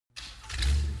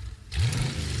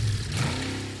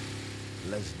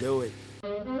Let's do it.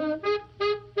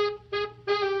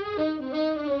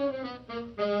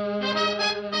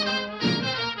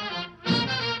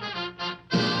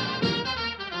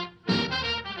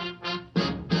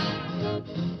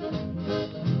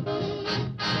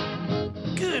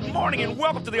 Good morning and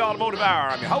welcome to the Automotive Hour.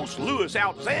 I'm your host, Louis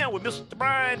Altazan, with Mr.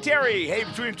 Brian Terry. Hey,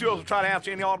 between the two of us, we'll try to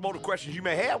answer any automotive questions you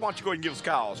may have. Why don't you go ahead and give us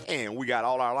calls? And we got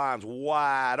all our lines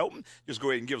wide open. Just go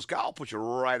ahead and give us a call. Put you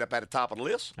right up at the top of the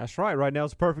list. That's right. Right now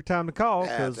is the perfect time to call.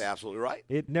 That's absolutely right.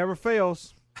 It never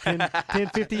fails.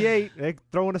 10:58. They're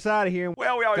throwing us out of here.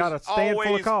 Well, we got a stand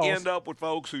full of calls. end up with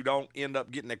folks who don't end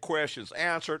up getting their questions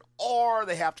answered, or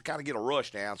they have to kind of get a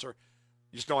rushed answer.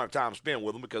 You just don't have time to spend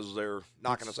with them because they're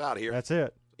knocking us out of here. That's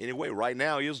it. Anyway, right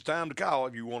now is the time to call.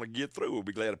 If you want to get through, we'll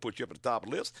be glad to put you up at the top of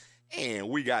the list. And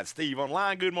we got Steve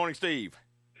online. Good morning, Steve.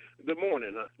 Good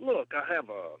morning. Look, I have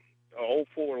a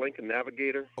 04 Lincoln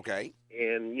Navigator. Okay.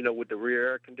 And, you know, with the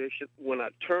rear air condition, when I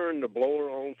turn the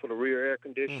blower on for the rear air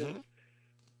condition,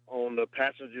 on the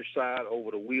passenger side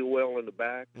over the wheel well in the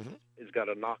back, it's got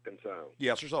a knocking sound.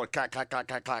 Yes, there's a clack, clack, clack,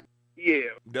 clack, clack. Yeah.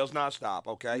 Does not stop,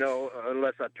 okay? No,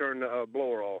 unless I turn the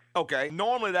blower off. Okay.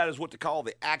 Normally that is what they call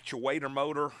the actuator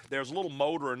motor. There's a little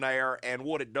motor in there, and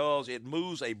what it does, it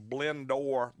moves a blend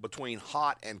door between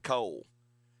hot and cold.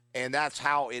 And that's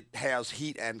how it has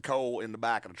heat and cold in the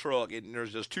back of the truck.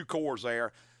 There's just two cores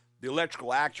there. The electrical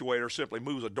actuator simply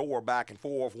moves a door back and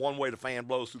forth. One way the fan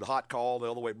blows through the hot coil,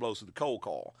 the other way it blows through the cold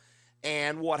coil.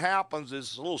 And what happens is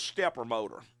it's a little stepper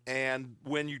motor. And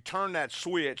when you turn that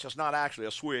switch, it's not actually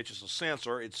a switch, it's a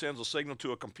sensor. It sends a signal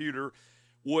to a computer,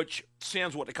 which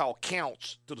sends what they call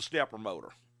counts to the stepper motor.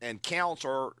 And counts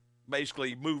are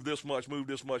basically move this much, move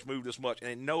this much, move this much, and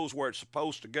it knows where it's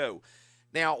supposed to go.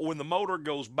 Now, when the motor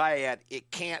goes bad, it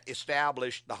can't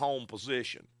establish the home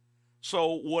position.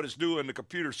 So what it's doing, the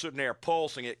computer's sitting there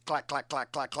pulsing it, clack, clack,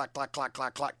 clack, clack, clack, clack, clack,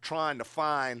 clack, clack, trying to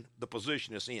find the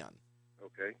position it's in.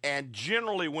 Okay. And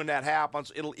generally when that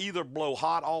happens, it'll either blow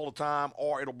hot all the time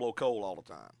or it'll blow cold all the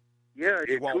time. Yeah,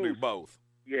 it won't do both.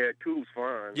 Yeah, it cools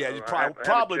fine. Yeah,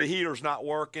 probably the heater's not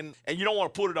working, and you don't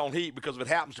want to put it on heat because if it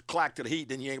happens to clack to the heat,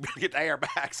 then you ain't going to get the air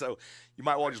back. So you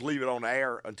might want to just leave it on the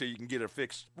air until you can get it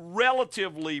fixed.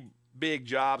 Relatively big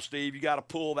job, Steve. You got to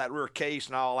pull that rear case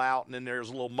and all out, and then there's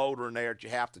a little motor in there that you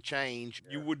have to change.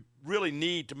 Yeah. You would really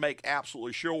need to make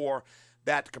absolutely sure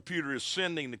that the computer is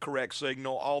sending the correct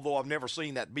signal, although I've never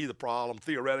seen that be the problem.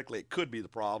 Theoretically, it could be the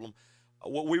problem.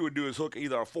 What we would do is hook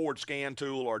either a forward scan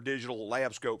tool or a digital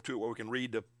lab scope tool where we can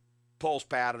read the pulse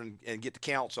pattern and get the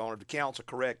counts on it. If the counts are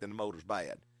correct, then the motor's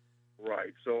bad.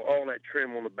 Right. So all that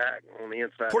trim on the back, on the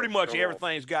inside. Pretty much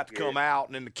everything's got to come out,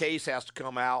 and then the case has to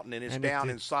come out, and then it's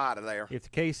down inside of there. If the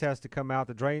case has to come out,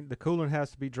 the coolant has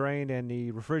to be drained, and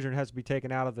the refrigerant has to be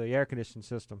taken out of the air conditioning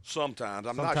system. Sometimes.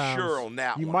 I'm not sure on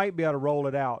that one. You might be able to roll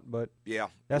it out, but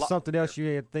that's something else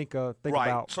you have to think right.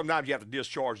 about. Sometimes you have to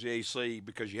discharge the AC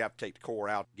because you have to take the core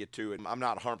out to get to it. I'm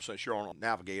not 100% sure on a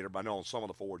Navigator, but I know on some of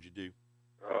the Fords you do.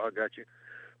 Oh, I got you.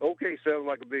 Okay, sounds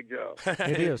like a big job.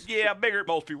 It is. Yeah, bigger than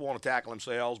most people want to tackle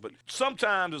themselves, but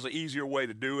sometimes there's an easier way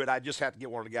to do it. I just have to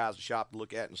get one of the guys in the shop to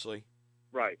look at and see.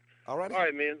 Right. All right. All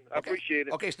right, man. I appreciate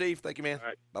it. Okay, Steve. Thank you, man. All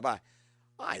right. Bye-bye.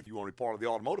 All right, if you want to be part of the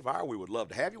Automotive Hour, we would love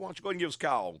to have you. Why don't you go ahead and give us a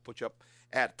call? We'll put you up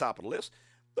at the top of the list.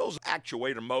 Those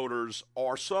actuator motors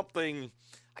are something,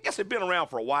 I guess they've been around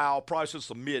for a while, probably since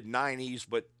the mid-'90s,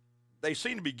 but they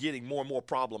seem to be getting more and more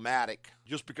problematic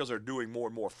just because they're doing more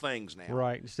and more things now.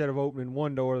 Right. Instead of opening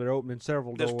one door, they're opening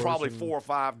several doors. There's probably 4 or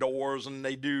 5 doors, and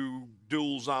they do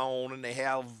dual zone, and they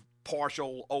have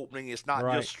partial opening. It's not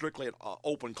just strictly an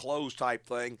open-close type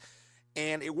thing.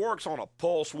 And it works on a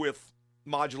pulse width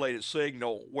modulated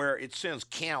signal where it sends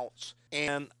counts.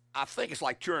 And I think it's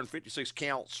like 256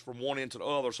 counts from one end to the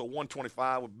other. So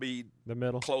 125 would be the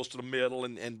middle, close to the middle,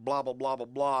 and blah, blah, blah, blah,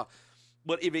 blah.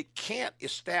 But if it can't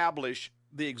establish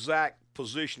the exact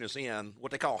position it's in,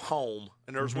 what they call home,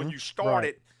 and there's when you start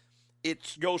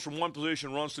it goes from one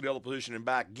position, runs to the other position, and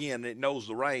back again, and it knows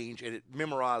the range, and it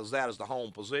memorizes that as the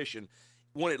home position.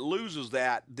 When it loses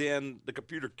that, then the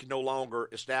computer can no longer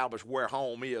establish where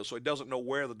home is, so it doesn't know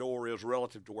where the door is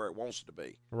relative to where it wants it to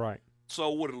be. Right.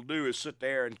 So what it'll do is sit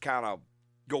there and kind of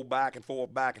go back and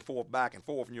forth, back and forth, back and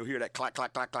forth, and you'll hear that clack,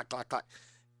 clack, clack, clack, clack, clack.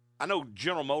 I know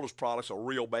General Motors products are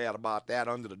real bad about that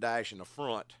under the dash in the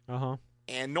front.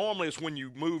 And normally it's when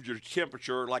you move your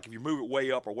temperature, like if you move it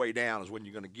way up or way down is when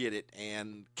you're going to get it.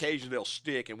 And occasionally they'll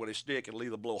stick, and when they stick, it'll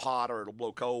either blow hot or it'll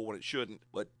blow cold when it shouldn't.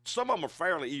 But some of them are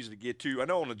fairly easy to get to. I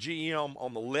know on the GM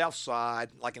on the left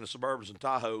side, like in the Suburbans and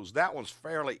Tahoes, that one's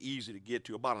fairly easy to get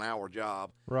to, about an hour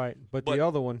job. Right, but the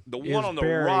other one the is one on the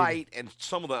buried. right, and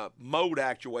some of the mode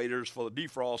actuators for the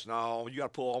defrost and all, you got to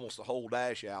pull almost the whole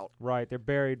dash out. Right, they're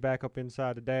buried back up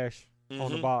inside the dash on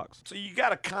the box. So you got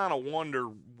to kind of wonder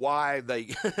why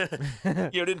they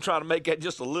didn't try to make that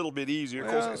just a little bit easier.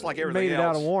 Of course, it's like everything made it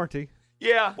else. out of warranty.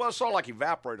 Yeah, well, it's sort of like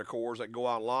evaporator cores that go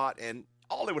out a lot, and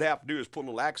all they would have to do is put a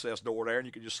little access door there, and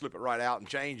you could just slip it right out and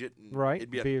change it. And right.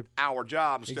 It'd be an hour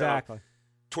job instead of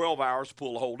 12 hours to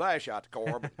pull the whole dash out the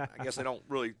car. But I guess they don't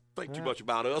really think too much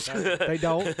about us. They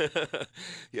don't.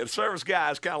 Yeah, the service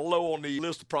guy is kind of low on the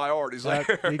list of priorities there.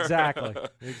 Exactly.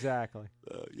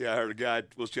 Yeah, I heard a guy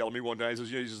was telling me one day, he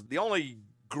says, the only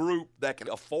group that can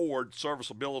afford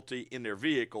serviceability in their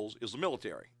vehicles is the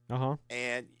military. Uh-huh.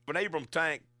 And if an Abrams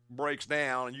tank breaks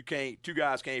down and two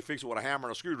guys can't fix it with a hammer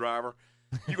and a screwdriver,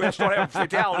 you're going to start having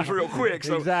fatalities real quick.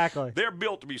 So exactly. They're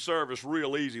built to be serviced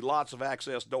real easy. Lots of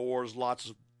access doors, lots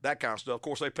of that kind of stuff. Of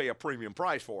course, they pay a premium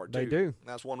price for it, too. They do. And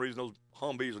that's one reason those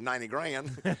Humvees are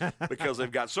 $90,000 because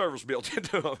they've got service built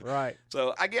into them. Right.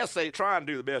 So I guess they try and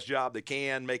do the best job they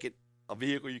can, make it a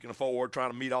vehicle you can afford,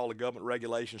 trying to meet all the government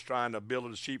regulations, trying to build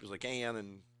it as cheap as they can,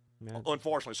 and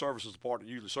unfortunately, service is the part that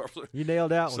usually suffers. You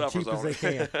nailed that one, cheap as they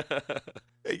can.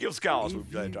 Hey, give us a call. We're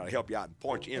trying to help you out and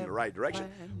point you in the right direction.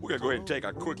 We're going to go ahead and take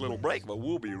a quick little break, but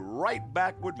we'll be right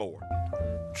back with more.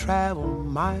 Travel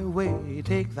my way,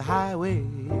 take the highway,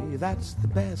 that's the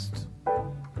best.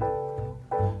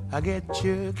 I get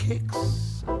your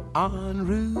kicks on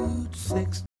Route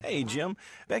 6. Hey, Jim.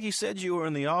 Becky said you were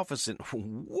in the office and...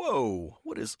 Whoa!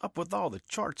 What is up with all the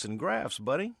charts and graphs,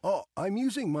 buddy? Oh, I'm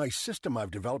using my system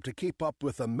I've developed to keep up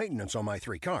with the maintenance on my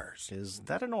 3 cars. Is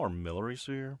that an armillary,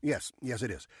 sir? Yes,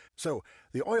 it is. So,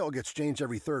 the oil gets changed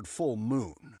every 3rd full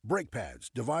moon. Brake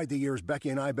pads divide the years Becky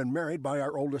and I have been married by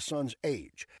our oldest son's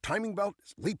age. Timing belt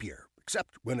is leap year,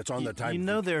 except when it's on the time... You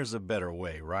know there's a better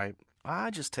way, right?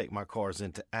 I just take my cars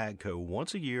into AGCO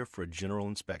once a year for a general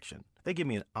inspection. They give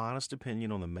me an honest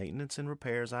opinion on the maintenance and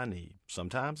repairs I need.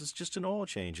 Sometimes it's just an oil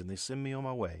change and they send me on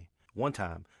my way. One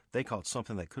time, they caught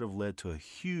something that could have led to a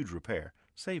huge repair.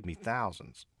 Saved me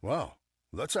thousands. Wow,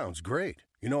 that sounds great.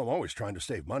 You know I'm always trying to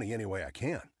save money any way I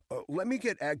can. Let me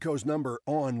get AGCO's number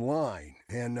online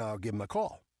and I'll give them a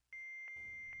call.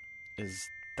 Is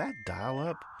that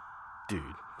dial-up? Dude,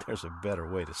 there's a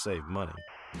better way to save money.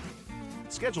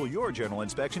 Schedule your general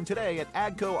inspection today at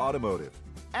AGCO Automotive.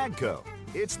 AGCO,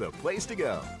 it's the place to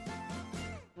go.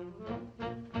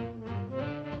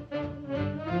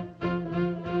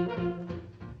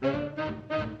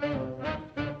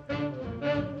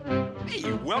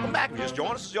 Hey, welcome back. If you just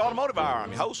joined us, it's the Automotive Hour.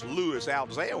 I'm your host, Louis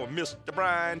Altazan, with Mr.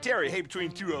 Brian Terry. Hey,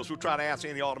 between two of us, we'll try to answer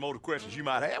any automotive questions you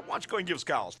might have. Why don't you go ahead and give us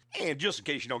calls? And just in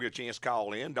case you don't get a chance to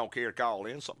call in, don't care to call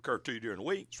in, something occurred to you during the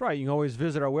week. That's right. You can always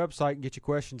visit our website and get your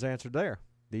questions answered there.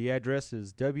 The address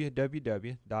is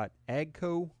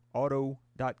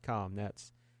www.agcoauto.com.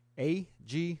 That's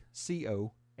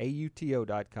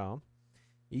AGCOAUTO.com.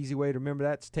 Easy way to remember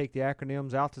that is take the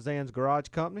acronyms Altazan's Garage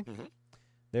Company. Mm-hmm.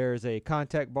 There's a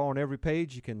contact bar on every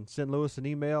page. You can send Louis an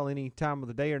email any time of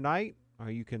the day or night, or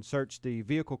you can search the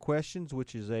vehicle questions,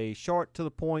 which is a short to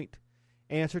the point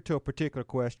answer to a particular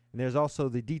question. And there's also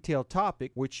the detailed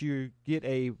topic, which you get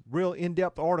a real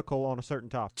in-depth article on a certain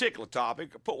topic. Particular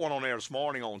topic. I put one on there this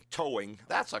morning on towing.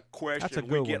 That's a question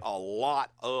we get a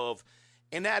lot of,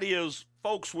 and that is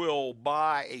folks will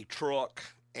buy a truck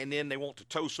and then they want to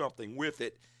tow something with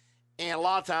it. And a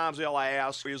lot of times they'll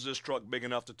ask, is this truck big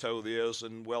enough to tow this?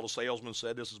 And, well, the salesman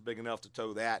said this is big enough to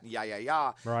tow that, and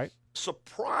yeah. Right.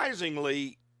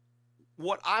 Surprisingly,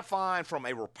 what I find from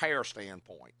a repair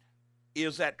standpoint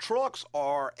is that trucks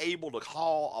are able to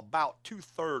haul about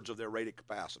 2/3 of their rated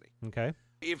capacity. Okay.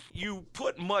 If you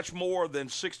put much more than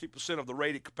 60% of the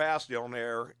rated capacity on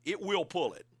there, it will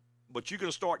pull it. But you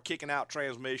can start kicking out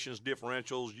transmissions,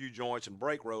 differentials, U-joints, and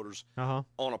brake rotors on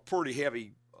a pretty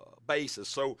heavy basis.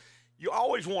 So you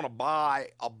always want to buy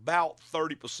about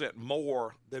 30%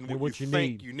 more than what you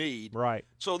think you need. Right.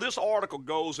 So this article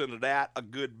goes into that a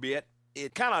good bit.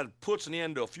 It kind of puts an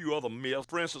end to a few other myths.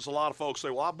 For instance, a lot of folks say,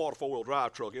 well, I bought a four-wheel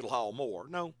drive truck. It'll haul more.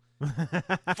 No.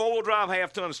 Four-wheel drive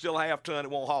half-ton is still a half-ton.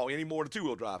 It won't haul any more than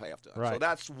two-wheel drive half-ton. Right. So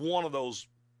that's one of those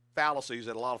fallacies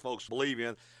that a lot of folks believe in.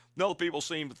 And other people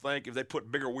seem to think if they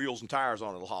put bigger wheels and tires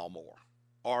on it, it'll haul more.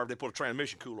 Or if they put a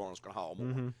transmission cooler on it, it's going to haul more.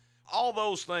 Mm-hmm. All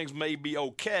those things may be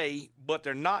okay, but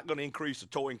they're not going to increase the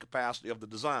towing capacity of the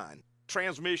design.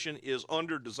 transmission is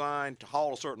under-designed to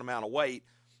haul a certain amount of weight,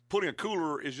 putting a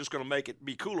cooler is just going to make it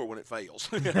be cooler when it fails.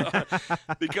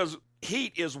 Because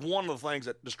heat is one of the things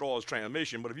that destroys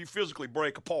transmission, but if you physically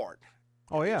break apart,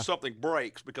 something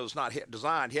breaks because it's not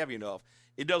designed heavy enough,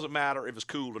 it doesn't matter if it's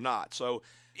cooled or not. So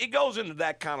it goes into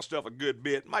that kind of stuff a good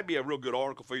bit. It might be a real good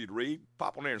article for you to read.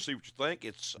 Pop on there and see what you think.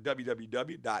 It's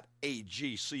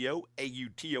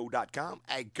www.agcoauto.com,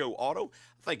 AGCO Auto.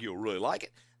 I think you'll really like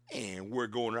it. And we're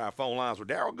going to our phone lines with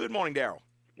Darryl. Good morning, Darryl.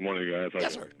 Good morning, guys.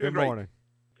 Yes, sir. Good morning.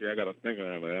 Okay, I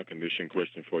have an air conditioning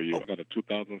question for you. I got a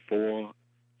 2004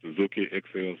 Suzuki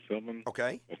XL7.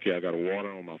 Okay. Okay, I got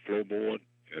water on my floorboard.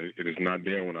 It is not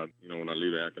there when I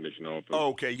leave the air conditioner on.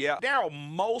 Okay, yeah. Darryl,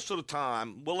 most of the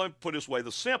time, well, let me put it this way, the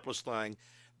simplest thing,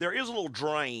 there is a little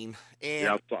drain.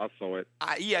 And yeah, I saw it.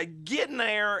 Get in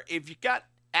there. If you got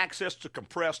access to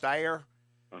compressed air,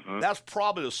 that's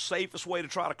probably the safest way to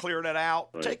try to clear that out.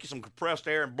 Right. Take you some compressed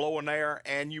air and blow in there,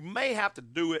 and you may have to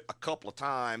do it a couple of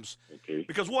times. Okay.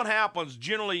 Because what happens,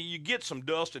 generally, you get some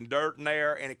dust and dirt in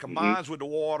there, and it combines with the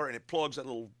water, and it plugs that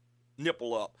little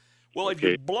nipple up. Well, if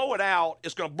you blow it out,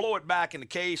 it's going to blow it back in the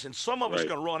case, and some of it's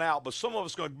going to run out, but some of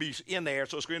it's going to be in there,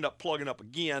 so it's going to end up plugging up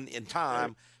again in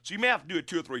time. Right. So you may have to do it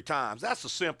 2 or 3 times. That's the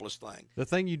simplest thing. The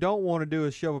thing you don't want to do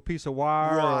is shove a piece of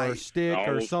wire or a stick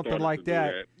or something like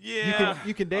that. Yeah.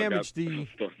 You can damage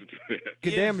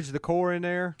damage the core in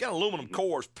there. Got aluminum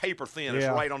cores, paper thin. It's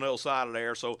right on the other side of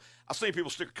there. So I've seen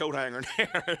people stick a coat hanger in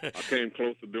there. I came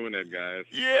close to doing that, guys.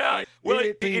 Yeah. Well,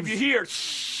 if you hear,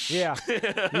 yeah,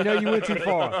 you went too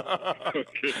far.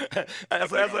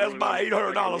 That's my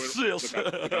 $800 assist.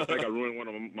 I think I ruined one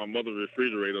of my mother's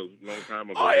refrigerators a long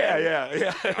time ago. Oh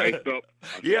yeah. Iced up. I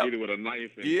hit it with a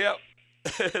knife.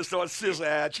 And so it sizzles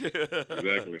at you.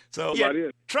 Exactly. So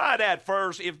try that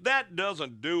first. If that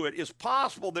doesn't do it, it's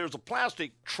possible there's a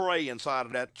plastic tray inside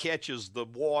of that catches the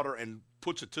water and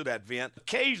puts it to that vent.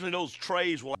 Occasionally those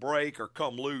trays will break or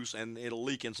come loose and it'll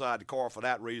leak inside the car for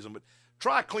that reason. But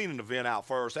try cleaning the vent out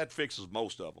first. That fixes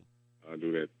most of them. I'll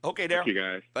do that. Okay, Darryl. Thank you,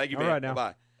 guys. Thank you, man. All right, now.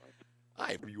 Bye. All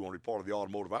right, if you want to be part of the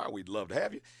Automotive Hour, we'd love to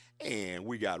have you. And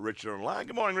we got Richard on the line.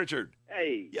 Good morning, Richard.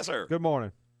 Hey. Yes, sir. Good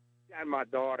morning. Got my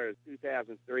daughter's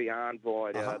 2003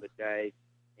 Envoy the other day,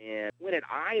 and when it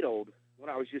idled, when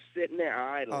I was just sitting there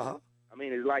idling, I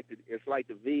mean, it's like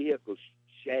the vehicle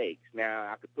shakes.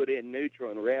 Now, I could put it in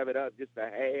neutral and rev it up just a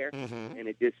hair, and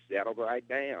it just settled right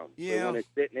down. Yeah. So when it's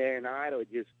sitting there and idle,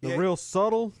 it just... The real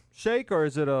subtle shake, or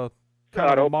is it a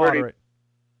kind of moderate?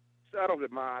 Subtle to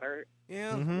moderate.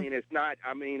 Yeah. I mean, it's not...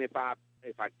 I mean, if I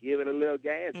give it a little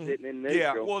gas sitting in neutral...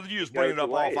 Yeah, well, you just bring it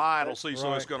up off idle, so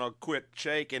it's going to quit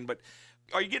shaking. But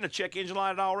are you getting a check engine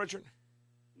light at all, Richard?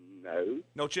 No.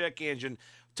 No check engine.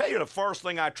 Tell you the first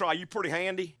thing I try. You pretty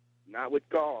handy? Not with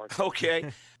cars.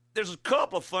 Okay. There's a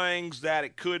couple of things that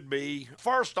it could be.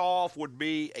 First off would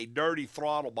be a dirty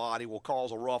throttle body will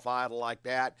cause a rough idle like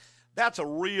that. That's a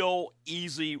real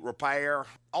easy repair.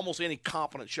 Almost any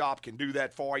competent shop can do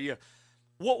that for you.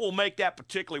 What will make that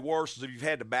particularly worse is if you've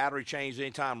had the battery changed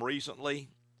anytime recently.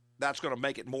 That's going to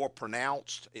make it more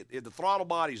pronounced. If the throttle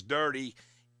body's dirty,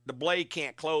 the blade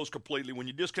can't close completely. When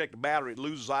you disconnect the battery, it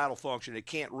loses idle function. It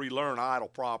can't relearn idle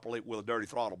properly with a dirty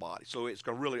throttle body. So it's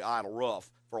going to really idle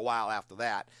rough for a while after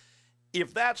that.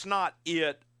 If that's not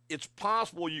it, it's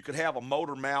possible you could have a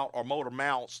motor mount or motor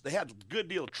mounts. They had a good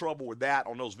deal of trouble with that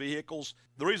on those vehicles.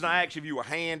 The reason I asked if you were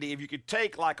handy, if you could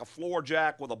take like a floor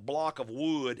jack with a block of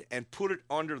wood and put it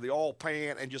under the oil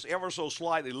pan and just ever so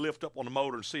slightly lift up on the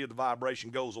motor and see if the vibration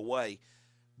goes away,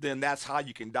 then that's how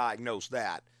you can diagnose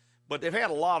that. But they've had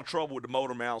a lot of trouble with the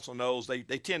motor mounts on those. They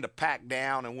tend to pack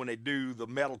down, and when they do, the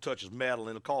metal touches metal,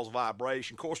 and it'll cause a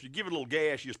vibration. Of course, you give it a little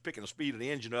gas, you're just picking the speed of the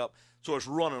engine up, so it's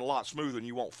running a lot smoother and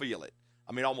you won't feel it.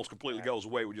 I mean, it almost completely goes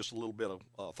away with just a little bit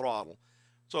of throttle.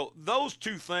 So those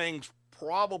two things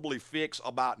probably fix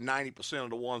about 90%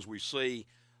 of the ones we see.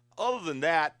 Other than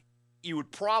that, you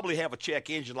would probably have a check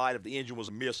engine light if the engine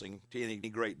was missing to any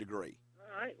great degree.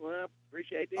 All right, well,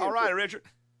 appreciate that. All right, Richard.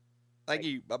 Thank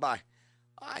you. Bye-bye.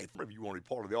 All right, if you want to be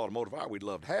part of the Automotive Hour, we'd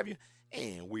love to have you.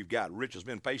 And we've got Rich has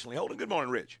been patiently holding. Good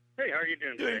morning, Rich. Hey, how are you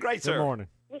doing today? Doing great, sir. Good morning.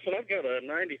 Listen, I've got a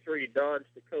 93 Dodge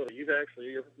Dakota. You've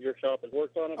actually, your shop has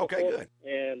worked on it Okay, before. good.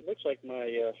 And it looks like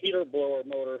my heater blower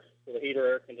motor for the heater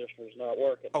air conditioner is not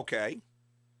working. Okay.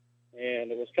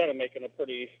 And it was kind of making a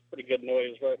pretty good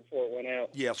noise right before it went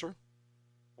out. Yes, sir.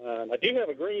 I do have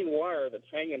a green wire that's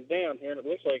hanging down here, and it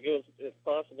looks like it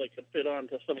possibly could fit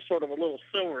onto some sort of a little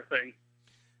silver thing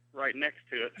right next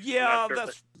to it. Yeah,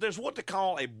 there's what they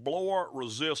call a blower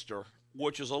resistor,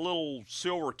 which is a little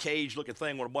silver cage-looking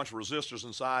thing with a bunch of resistors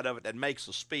inside of it that makes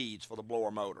the speeds for the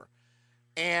blower motor.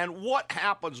 And what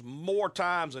happens more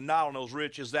times than not on those,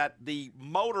 Rich, is that the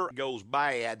motor goes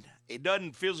bad. It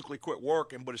doesn't physically quit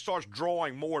working, but it starts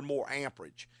drawing more and more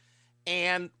amperage.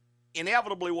 And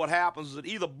inevitably what happens is it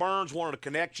either burns one of the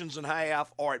connections in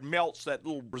half or it melts that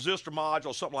little resistor module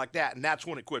or something like that, and that's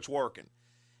when it quits working.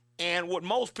 And what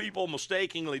most people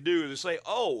mistakenly do is they say,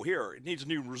 oh, here, it needs a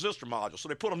new resistor module. So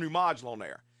they put a new module on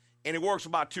there. And it works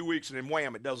about 2 weeks, and then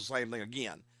wham, it does the same thing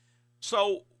again.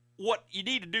 So what you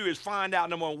need to do is find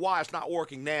out, number one, why it's not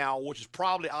working now, which is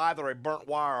probably either a burnt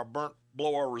wire or a burnt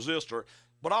blower resistor.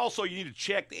 But also you need to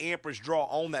check the amperage draw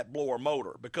on that blower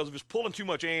motor, because if it's pulling too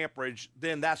much amperage,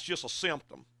 then that's just a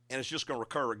symptom, and it's just going to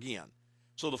recur again.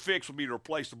 So the fix would be to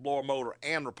replace the blower motor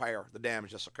and repair the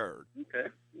damage that's occurred. Okay.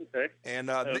 And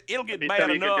it'll get Be bad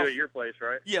something enough. You can do at your place,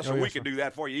 right? Yes, so we can do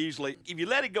that for you easily. If you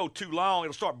let it go too long,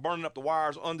 it'll start burning up the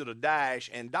wires under the dash,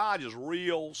 and Dodge is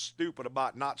real stupid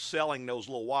about not selling those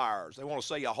little wires. They want to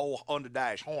sell you a whole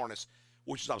under-dash harness,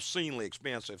 which is obscenely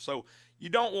expensive. So you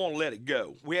don't want to let it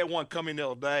go. We had one come in the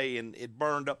other day, and it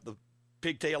burned up the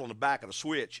pigtail on the back of the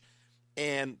switch.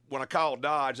 And when I called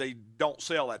Dodge, they don't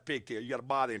sell that pigtail. You got to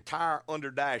buy the entire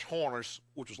under-dash harness,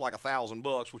 which was like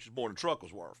 $1,000, which is more than the truck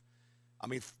was worth. I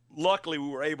mean, luckily we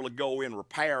were able to go in and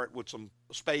repair it with some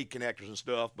spade connectors and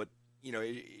stuff, but, you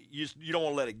don't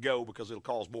want to let it go because it'll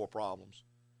cause more problems.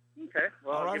 Okay.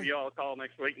 Well, I'll give you all a call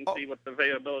next week and see what the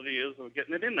availability is of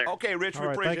getting it in there. Okay, Rich, we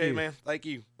appreciate it, man. Thank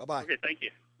you. Bye-bye. Okay, thank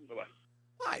you. Bye-bye.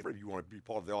 Hi, if you want to be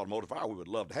part of the Automotive Hour, we would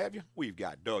love to have you. We've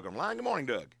got Doug on the line. Good morning,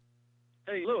 Doug.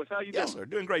 Hey, Lewis, how you doing? Yes, sir.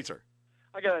 Doing great, sir.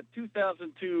 I got a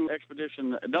 2002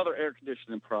 Expedition, another air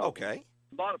conditioning problem. Okay.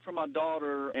 Bought it for my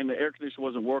daughter, and the air conditioner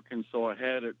wasn't working, so I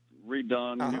had it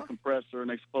redone, new compressor, and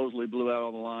they supposedly blew out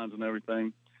all the lines and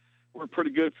everything. Worked pretty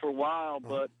good for a while,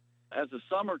 but as the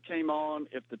summer came on,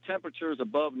 if the temperature is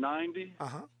above 90,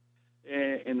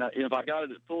 and if I got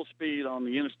it at full speed on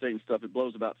the interstate and stuff, it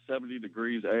blows about 70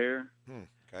 degrees air.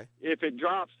 Okay. If it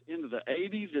drops into the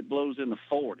 80s, it blows into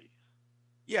 40.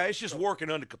 Yeah, it's just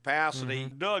working under capacity.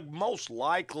 Doug, most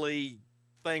likely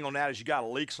thing on that is you got a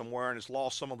leak somewhere and it's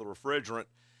lost some of the refrigerant.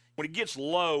 When it gets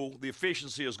low, the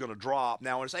efficiency is going to drop.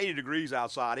 Now, when it's 80 degrees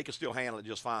outside, it can still handle it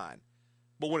just fine.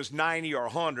 But when it's 90 or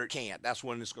 100, it can't. That's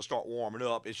when it's going to start warming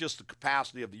up. It's just the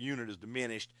capacity of the unit is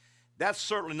diminished. That's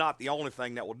certainly not the only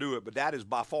thing that will do it, but that is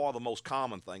by far the most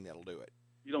common thing that will do it.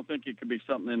 You don't think it could be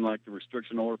something in like the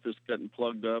restriction orifice getting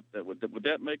plugged up? Would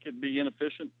that make it be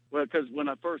inefficient? Well, because when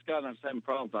I first got it, I was having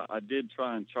problems. I did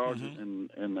try and charge it, and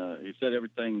he said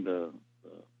everything, the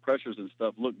pressures and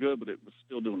stuff looked good, but it was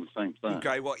still doing the same thing.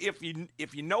 Okay, well, if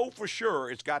you know for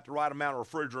sure it's got the right amount of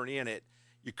refrigerant in it,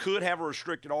 you could have a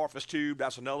restricted orifice tube.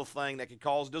 That's another thing that could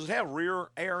cause it. Does it have rear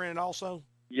air in it also?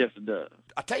 Yes, it does.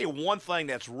 I'll tell you one thing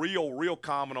that's real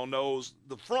common on those.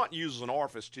 The front uses an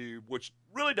orifice tube, which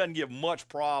really doesn't give much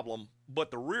problem,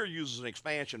 but the rear uses an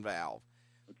expansion valve.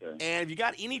 Okay. And if you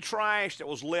got any trash that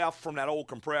was left from that old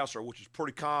compressor, which is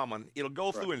pretty common, it'll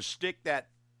go through and stick that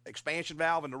expansion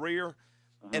valve in the rear,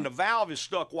 and the valve is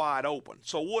stuck wide open.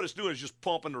 So what it's doing is just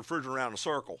pumping the refrigerant around in a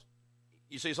circle.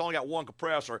 You see, it's only got one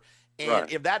compressor,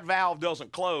 and if that valve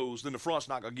doesn't close, then the front's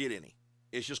not going to get any.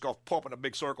 It's just going to pump in a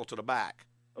big circle to the back.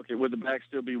 Okay, would the back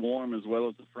still be warm as well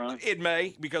as the front? It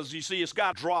may, because you see, it's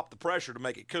got to drop the pressure to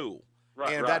make it cool.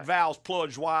 Right, and if that valve's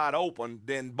plunged wide open,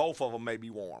 then both of them may be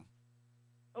warm.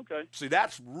 Okay. See,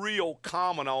 that's real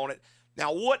common on it.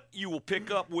 Now, what you will pick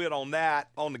up with on that,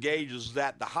 on the gauges, is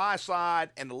that the high side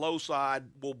and the low side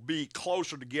will be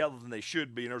closer together than they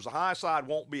should be. And there's the high side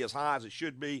won't be as high as it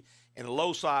should be, and the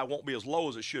low side won't be as low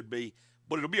as it should be,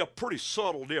 but it'll be a pretty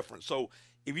subtle difference. So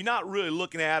if you're not really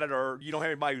looking at it, or you don't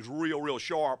have anybody who's real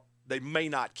sharp, they may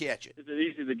not catch it. Is it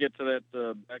easy to get to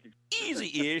that back?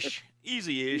 Easy-ish.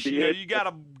 You got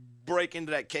to break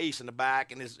into that case in the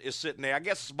back, and it's sitting there. I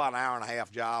guess it's about an hour and a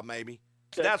half job, maybe.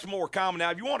 So that's more common. Now,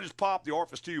 if you want to just pop the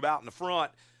orifice tube out in the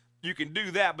front, you can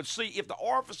do that. But see, if the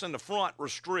orifice in the front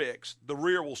restricts, the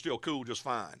rear will still cool just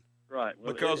fine. Right.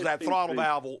 Well, because that throttle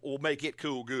valve will make it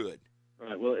cool good.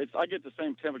 Right. Well, I get the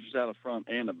same temperatures out of front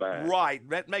and the back. Right.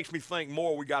 That makes me think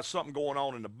more we got something going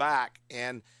on in the back.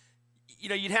 And,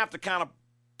 you'd have to kind of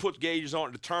put gauges on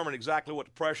it, determine exactly what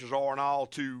the pressures are and all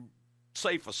to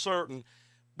say for certain.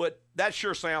 But that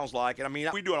sure sounds like it. I mean,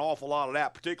 we do an awful lot of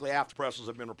that, particularly after compressors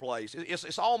have been replaced.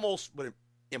 It's almost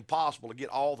impossible to get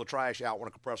all the trash out when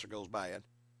a compressor goes bad.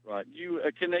 Right.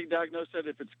 Can they diagnose that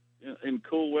if it's in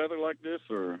cool weather like this,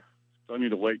 or do I need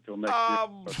to wait till next year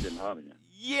to start getting hot again?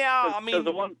 Yeah, I mean,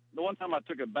 the one time I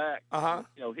took it back,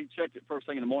 he checked it first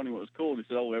thing in the morning when it was cool. And he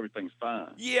said, "Oh, everything's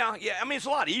fine." Yeah. I mean, it's a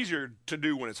lot easier to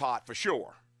do when it's hot for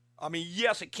sure. I mean,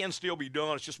 yes, it can still be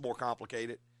done. It's just more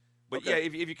complicated. But, yeah,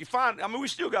 if you can find – I mean, we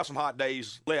still got some hot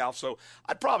days left, so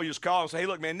I'd probably just call and say, hey,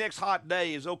 look, man, next hot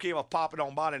day is okay if I pop it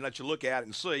on by and let you look at it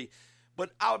and see.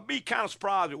 But I would be kind of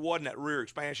surprised if it wasn't that rear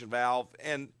expansion valve.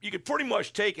 And you could pretty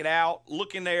much take it out,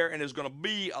 look in there, and there's going to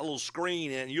be a little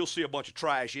screen, and you'll see a bunch of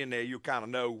trash in there. You'll kind of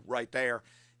know right there.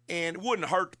 And it wouldn't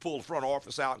hurt to pull the front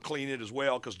orifice out and clean it as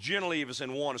well, because generally if it's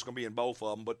in one, it's going to be in both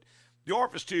of them. But the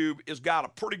orifice tube has got a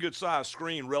pretty good-sized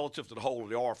screen relative to the hole of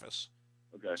the orifice.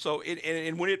 Okay. So,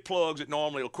 and when it plugs, it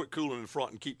normally will quit cooling in the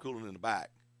front and keep cooling in the back.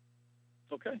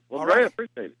 Okay. Well, All great. right. I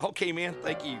appreciate it. Okay, man.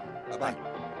 Thank you. Bye-bye.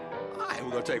 All right,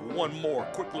 we're going to take one more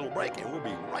quick little break, and we'll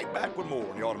be right back with more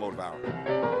on the Automotive Hour.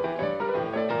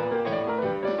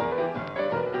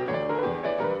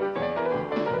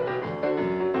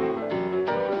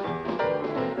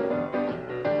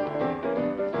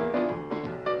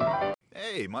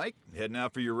 Hey, Mike, heading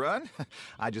out for your run?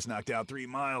 I just knocked out 3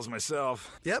 miles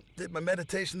myself. Yep, did my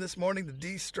meditation this morning to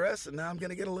de-stress, and now I'm going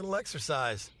to get a little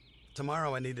exercise.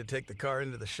 Tomorrow I need to take the car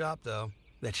into the shop, though.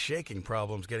 That shaking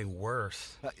problem's getting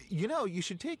worse. You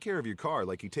should take care of your car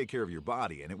like you take care of your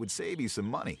body, and it would save you some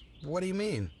money. What do you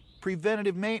mean?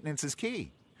 Preventative maintenance is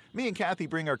key. Me and Kathy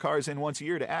bring our cars in once a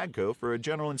year to AGCO for a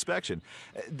general inspection.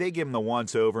 They give them the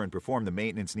once-over and perform the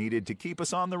maintenance needed to keep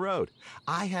us on the road.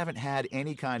 I haven't had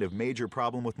any kind of major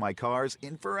problem with my cars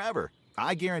in forever.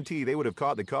 I guarantee they would have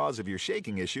caught the cause of your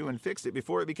shaking issue and fixed it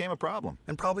before it became a problem.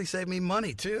 And probably saved me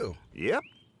money, too. Yep.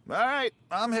 All right,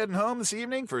 I'm heading home this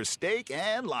evening for steak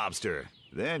and lobster.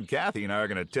 Then Kathy and I are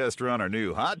going to test run our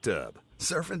new hot tub.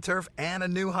 Surf and turf and a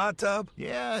new hot tub?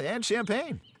 Yeah, and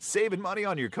champagne. Saving money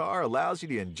on your car allows you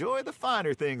to enjoy the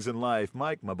finer things in life,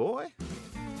 Mike, my boy.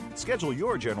 Schedule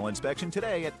your general inspection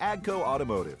today at AGCO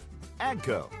Automotive.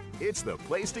 AGCO, it's the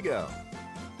place to go.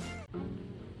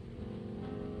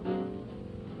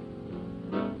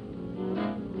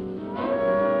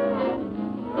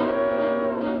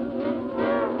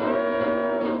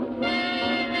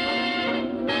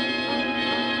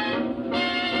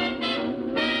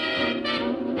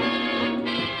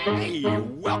 Hey,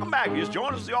 welcome back. Just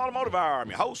join us at the Automotive Hour. I'm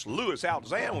your host, Louis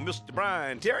Altazan, with Mr.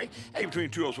 Brian Terry. Hey, between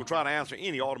the two of us, we'll try to answer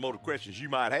any automotive questions you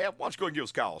might have. Why don't you go ahead and give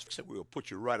us a call? We'll put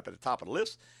you right up at the top of the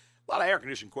list. A lot of air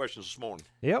conditioning questions this morning.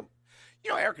 Yep.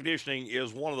 Air conditioning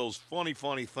is one of those funny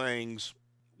things.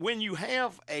 When you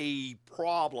have a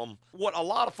problem, what a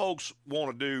lot of folks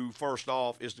want to do, first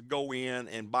off, is to go in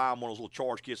and buy them one of those little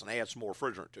charge kits and add some more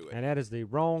refrigerant to it. And that is the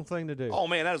wrong thing to do. Oh,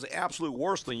 man, that is the absolute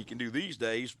worst thing you can do these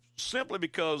days, simply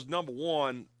because, number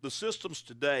one, the systems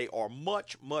today are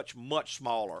much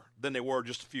smaller than they were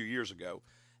just a few years ago.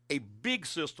 A big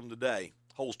system today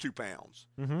holds 2 pounds.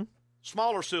 Mm-hmm.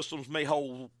 Smaller systems may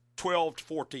hold 12 to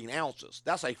 14 ounces.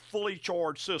 That's a fully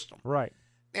charged system. Right.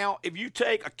 Now, if you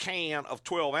take a can of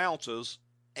 12 ounces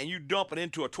and you dump it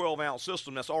into a 12-ounce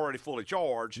system that's already fully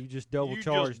charged, you just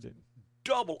double-charged it.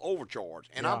 Double overcharged.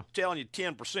 And yeah. I'm telling you,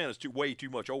 10% is way too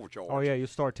much overcharge. Oh, yeah, you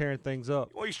start tearing things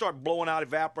up. Well, you start blowing out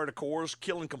evaporator cores,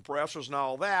 killing compressors and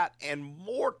all that, and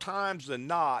more times than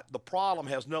not, the problem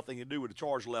has nothing to do with the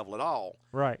charge level at all.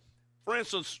 Right. For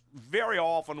instance, very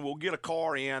often we'll get a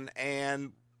car in,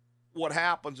 and what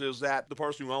happens is that the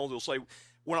person who owns it will say,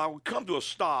 when I would come to a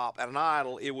stop at an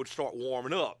idle, it would start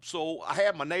warming up. So I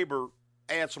had my neighbor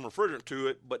add some refrigerant to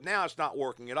it, but now it's not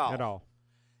working at all. At all.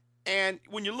 And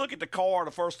when you look at the car,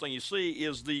 the first thing you see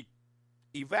is the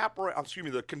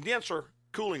condenser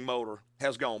cooling motor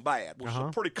has gone bad, which is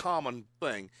a pretty common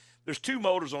thing. There's 2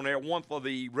 motors on there, one for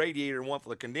the radiator and one for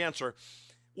the condenser.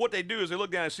 What they do is they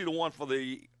look down and see the one for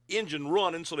the engine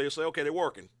running, so they say, okay, they're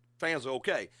working. Fans are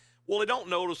okay. Well, they don't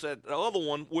notice that the other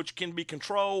one, which can be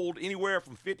controlled anywhere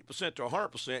from 50% to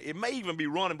 100%, it may even be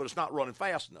running, but it's not running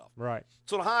fast enough. Right.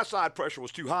 So the high side pressure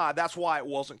was too high. That's why it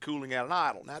wasn't cooling at an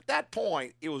idle. Now, at that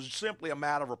point, it was simply a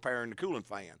matter of repairing the cooling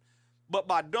fan. But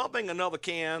by dumping another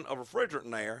can of refrigerant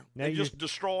in there, they just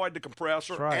destroyed the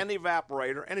compressor and the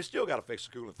evaporator, and it still got to fix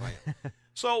the cooling fan.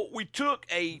 So we took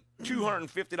a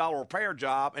 $250 repair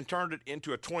job and turned it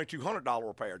into a $2,200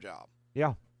 repair job.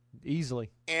 Yeah, easily.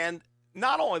 And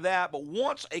not only that, but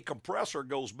once a compressor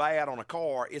goes bad on a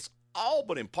car, it's all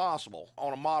but impossible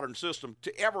on a modern system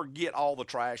to ever get all the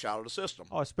trash out of the system.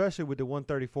 Oh, especially with the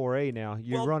 134A now.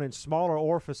 You're running smaller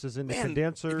orifices in the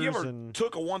condensers. If you ever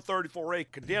took a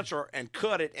 134A condenser and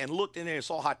cut it and looked in there and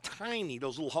saw how tiny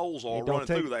those little holes are running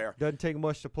through there. Doesn't take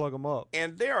much to plug them up.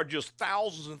 And there are just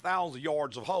thousands and thousands of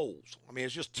yards of holes. I mean,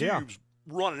 it's just tubes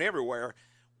running everywhere.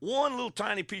 One little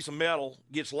tiny piece of metal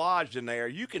gets lodged in there.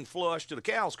 You can flush till the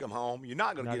cows come home. You're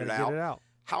not going to get it out.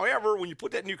 However, when you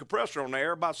put that new compressor on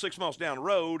there, about 6 months down the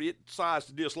road, it decides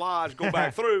to dislodge, go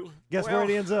back through. Guess where it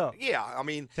ends up? Yeah, I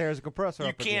mean, tears the compressor up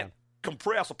again. You can't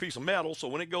compress a piece of metal, so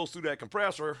when it goes through that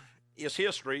compressor, it's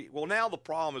history. Well, now the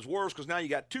problem is worse because now you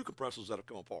got two compressors that have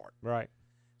come apart. Right.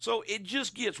 So it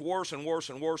just gets worse and worse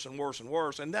and worse and worse and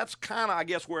worse. And that's kind of, I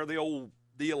guess, where the old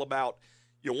deal about,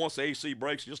 once the AC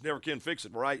breaks, you just never can fix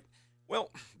it, right?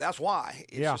 Well, that's why.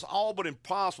 It's just all but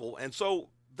impossible. And so,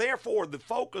 therefore, the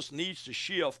focus needs to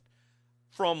shift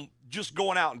from just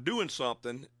going out and doing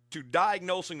something to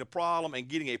diagnosing the problem and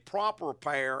getting a proper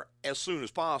repair as soon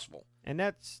as possible. And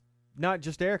that's not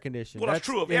just air conditioning. Well, that's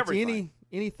true of everything.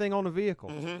 Anything on a vehicle.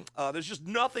 Mm-hmm. There's just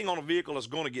nothing on a vehicle that's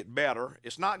going to get better.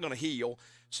 It's not going to heal.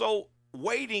 So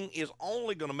waiting is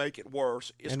only going to make it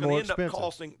worse. It's going to end up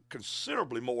costing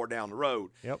considerably more down the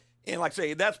road. Yep. And like I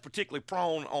say, that's particularly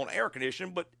prone on air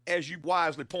conditioning. But as you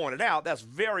wisely pointed out, that's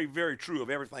very, very true of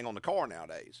everything on the car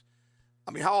nowadays.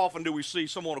 I mean, how often do we see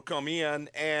someone will come in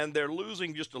and they're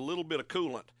losing just a little bit of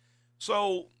coolant?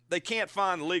 So they can't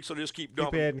find the leak, so they just keep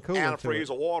dumping antifreeze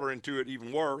or water into it,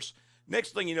 even worse.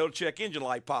 Next thing you know, the check engine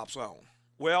light pops on.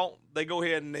 Well, they go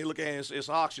ahead and they look at it, it's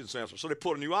an oxygen sensor, so they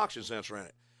put a new oxygen sensor in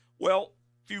it. Well,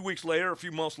 a few weeks later, a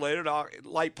few months later, the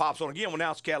light pops on again. Well,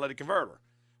 now it's a catalytic converter.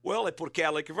 Well, they put a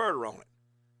catalytic converter on it.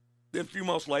 Then a few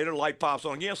months later, the light pops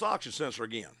on again, it's an oxygen sensor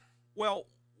again. Well,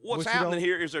 what's happening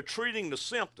here is they're treating the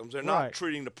symptoms. They're not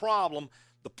treating the problem.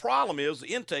 The problem is the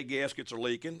intake gaskets are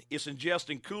leaking. It's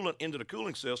ingesting coolant into the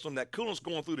cooling system. That coolant's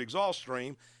going through the exhaust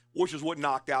stream, which is what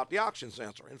knocked out the oxygen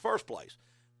sensor in the first place.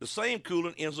 The same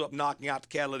coolant ends up knocking out the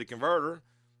catalytic converter,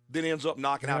 then ends up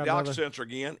knocking out the oxygen sensor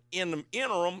again. In the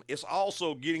interim, it's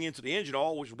also getting into the engine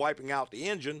oil, which is wiping out the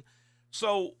engine.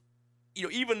 So,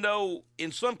 even though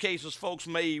in some cases folks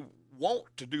may want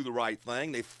to do the right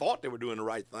thing, they thought they were doing the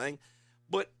right thing,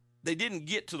 but they didn't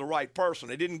get to the right person.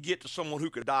 They didn't get to someone who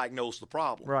could diagnose the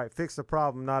problem. Right, fix the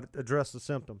problem, not address the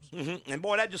symptoms. Mm-hmm. And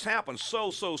boy, that just happens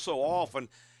so often.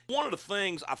 One of the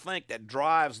things I think that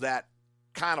drives that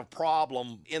kind of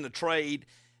problem in the trade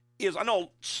is I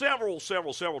know several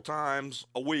times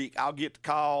a week I'll get the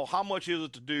call, how much is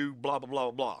it to do blah, blah,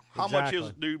 blah, blah. How much is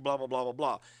it to do blah, blah, blah, blah,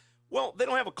 blah. Well, they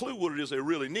don't have a clue what it is they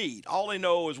really need. All they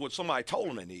know is what somebody told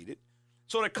them they needed.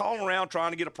 So they're calling around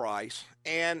trying to get a price,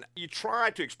 and you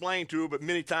try to explain to them, but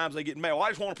many times they get mad. Well, I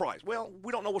just want a price. Well,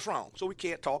 we don't know what's wrong, so we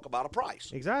can't talk about a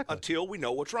price. Exactly. Until we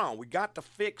know what's wrong. We got to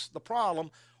fix the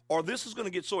problem, or this is going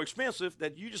to get so expensive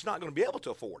that you're just not going to be able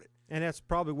to afford it. And that's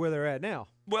probably where they're at now.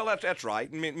 Well, that's right.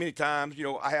 Many times,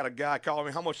 I had a guy call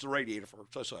me, how much is the radiator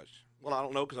for such? Well, I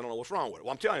don't know because I don't know what's wrong with it.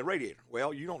 Well, I'm telling you, radiator.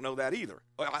 Well, you don't know that either.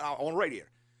 I want a radiator.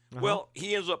 Well,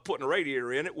 he ends up putting a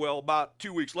radiator in it. Well, about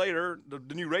 2 weeks later, the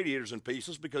new radiator's in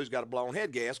pieces because he's got a blown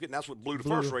head gasket, and that's what blew the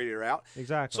first radiator out.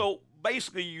 Exactly. So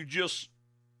basically, you just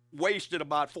wasted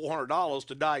about $400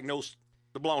 to diagnose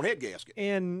the blown head gasket.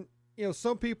 And,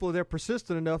 some people, they're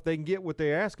persistent enough, they can get what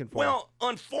they're asking for. Well,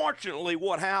 unfortunately,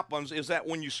 what happens is that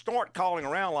when you start calling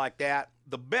around like that,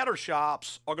 the better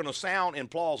shops are going to sound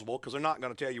implausible because they're not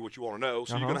going to tell you what you want to know.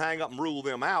 So you're going to hang up and rule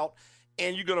them out.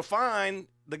 And you're going to find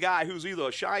the guy who's either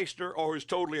a shyster or who's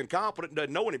totally incompetent and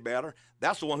doesn't know any better.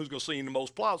 That's the one who's going to see you the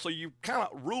most plows. So you're kind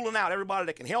of ruling out everybody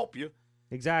that can help you.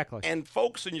 Exactly. And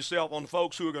focusing yourself on the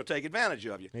folks who are going to take advantage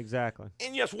of you. Exactly.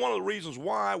 And yes, one of the reasons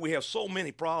why we have so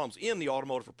many problems in the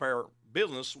automotive repair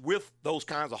business with those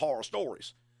kinds of horror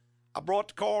stories. I brought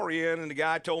the car in, and the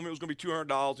guy told me it was going to be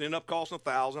 $200. It ended up costing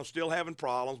 $1,000. I'm still having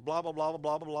problems, blah, blah, blah,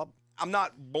 blah, blah, blah. I'm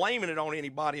not blaming it on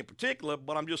anybody in particular,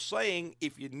 but I'm just saying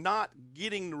if you're not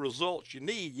getting the results you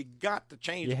need, you got to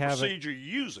change the procedure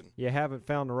you're using. You haven't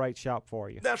found the right shop for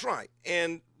you. That's right.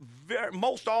 And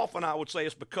most often I would say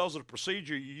it's because of the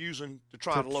procedure you're using to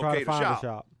try to locate find a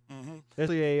shop. Mm-hmm.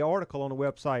 There's an article on the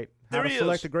website, How to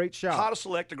Select a Great Shop. How to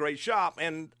Select a Great Shop.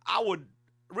 And I would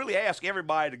really ask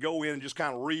everybody to go in and just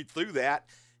kind of read through that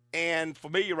and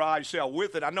familiarize yourself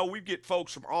with it. I know we get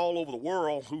folks from all over the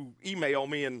world who email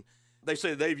me and they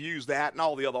say they've used that and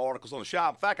all the other articles on the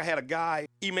shop. In fact, I had a guy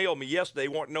email me yesterday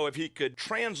wanting to know if he could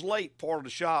translate part of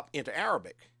the shop into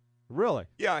Arabic. Really?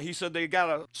 Yeah, he said they got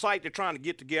a site they're trying to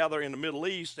get together in the Middle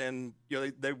East, and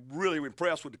they're really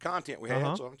impressed with the content we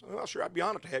had. So I'm well, sure, I'd be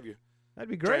honored to have you. That'd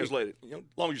be great. Translate it, as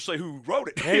long as you say who wrote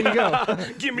it. There you go.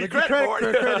 Give me credit for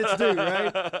it. Credit's due,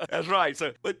 right? That's right.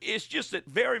 So, but it's just that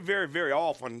very, very, very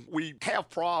often we have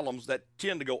problems that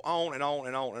tend to go on and on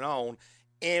and on and on.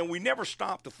 And we never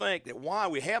stop to think that why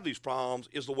we have these problems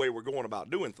is the way we're going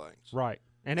about doing things. Right.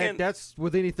 And that's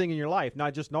with anything in your life,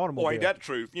 not just an automobile. Boy, ain't that the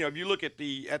truth. If you look at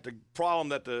the problem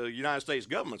that the United States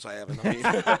government's having,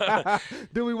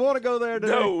 do we want to go there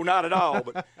today? No, not at all.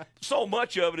 But so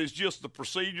much of it is just the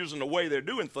procedures and the way they're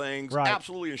doing things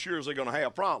absolutely ensures they're going to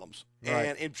have problems.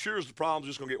 And ensures the problems are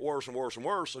just going to get worse and worse and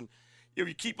worse. And if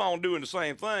you keep on doing the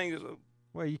same thing,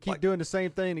 Well, you keep doing the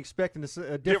same thing, expecting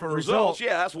a different results. result.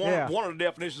 Yeah, that's one of the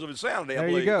definitions of insanity, I there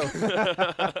believe. You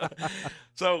go.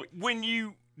 So when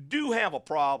you do have a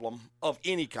problem of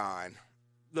any kind,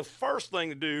 the first thing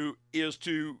to do is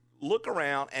to look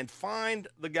around and find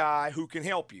the guy who can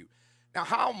help you. Now,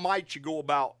 how might you go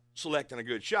about selecting a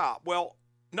good shop? Well,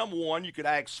 number one, you could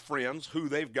ask friends who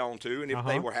they've gone to and if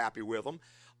they were happy with them.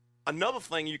 Another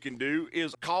thing you can do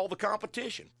is call the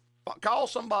competition. Call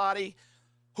somebody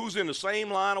who's in the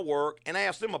same line of work and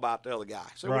ask them about the other guy.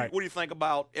 So what do you think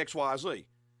about XYZ?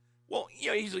 Well,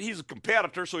 he's a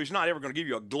competitor, so he's not ever going to give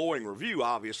you a glowing review,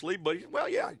 obviously. But,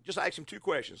 just ask him two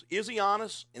questions. Is he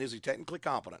honest, and is he technically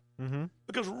competent? Mm-hmm.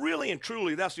 Because really and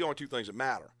truly, that's the only two things that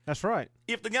matter. That's right.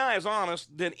 If the guy is honest,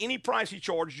 then any price he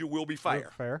charges you will be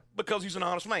fair. Fair. Because he's an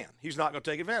honest man. He's not going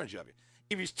to take advantage of you.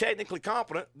 If he's technically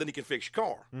competent, then he can fix your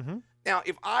car. Mm-hmm. Now,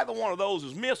 if either one of those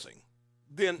is missing,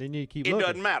 then you keep it looking.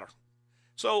 Doesn't matter.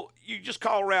 So you just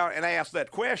call around and ask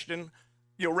that question,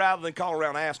 rather than call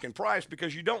around asking price,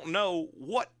 because you don't know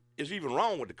what is even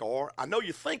wrong with the car. I know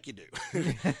you think you do,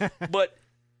 but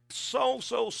so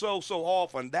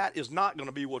often that is not going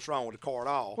to be what's wrong with the car at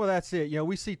all. Well, that's it.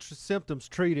 We see symptoms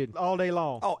treated all day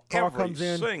long. Oh, car every comes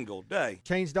in, single day.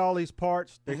 Changed all these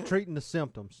parts. They're treating the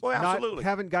symptoms. Well, absolutely.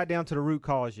 Haven't got down to the root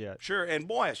cause yet. Sure, and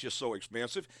boy, it's just so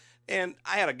expensive. And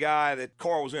I had a guy that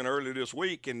car was in earlier this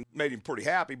week and made him pretty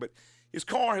happy, but his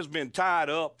car has been tied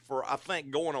up for, I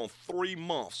think, going on 3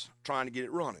 months trying to get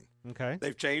it running. Okay.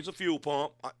 They've changed the fuel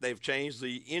pump. They've changed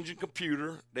the engine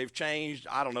computer. They've changed,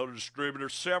 the distributor,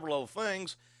 several other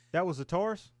things. That was the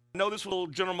Taurus? No, this was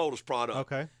a General Motors product.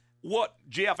 Okay. What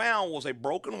Jeff found was a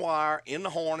broken wire in the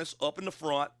harness up in the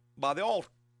front by the oil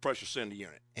pressure sender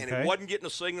unit. And it wasn't getting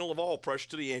a signal of oil pressure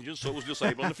to the engine, so it was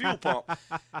disabling the fuel pump.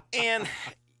 And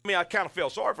I kind of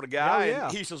felt sorry for the guy.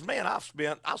 And he says, man, I've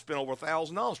spent over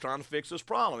 $1,000 trying to fix this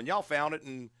problem. And y'all found it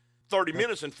in 30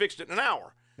 minutes and fixed it in an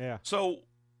hour. Yeah. So,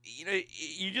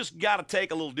 you just got to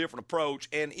take a little different approach.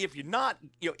 And if you're not,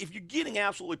 if you're getting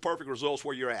absolutely perfect results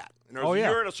where you're at,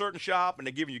 you're at a certain shop and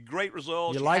they're giving you great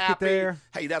results, you you're like happy, it there.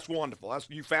 Hey, that's wonderful.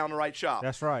 You found the right shop.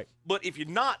 That's right. But if you're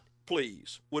not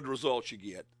pleased with the results you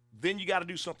get, then you got to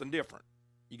do something different.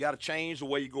 You got to change the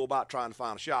way you go about trying to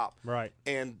find a shop. Right.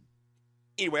 And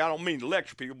anyway, I don't mean to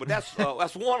lecture people, but that's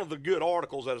one of the good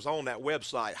articles that is on that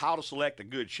website, How to Select a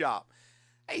Good Shop.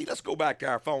 Hey, let's go back to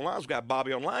our phone lines. We've got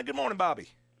Bobby on line. Good morning, Bobby.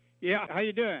 Yeah, how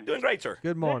you doing? Doing great, sir.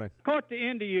 Good morning. Caught the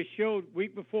end of your show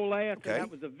week before last, okay. And that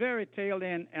was the very tail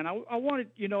end. And I wanted,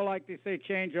 like they say,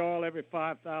 change oil every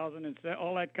 5,000 and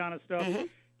all that kind of stuff. Mm-hmm.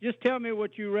 Just tell me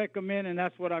what you recommend, and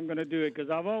that's what I'm going to do it,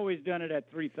 because I've always done it at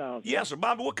 3,000. Yes, sir.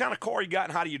 Bobby, what kind of car you got,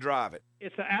 and how do you drive it?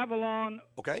 It's an Avalon.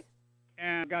 Okay.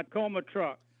 And I got Coma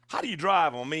truck. How do you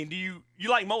drive them? I mean, do you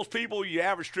like most people, your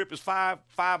average trip is 5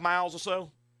 miles or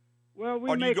so? Well,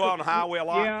 or do you go out on the highway a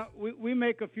lot? Yeah, we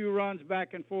make a few runs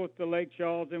back and forth to Lake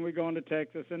Charles, and we go into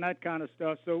Texas and that kind of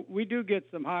stuff. So we do get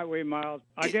some highway miles.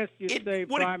 I guess you'd say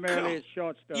primarily it's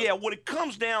short stuff. Yeah, what it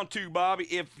comes down to, Bobby,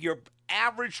 if your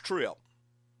average trip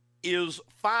is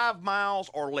 5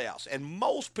 miles or less, and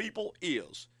most people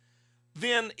is,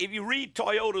 then if you read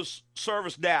Toyota's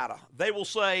service data, they will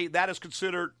say that is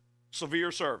considered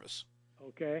severe service.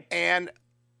 Okay. And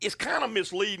it's kind of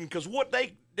misleading because what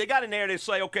they got in there, they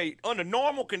say, okay, under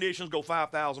normal conditions, go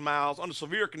 5,000 miles. Under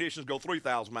severe conditions, go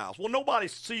 3,000 miles. Well, nobody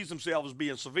sees themselves as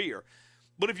being severe.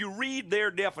 But if you read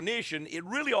their definition, it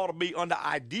really ought to be under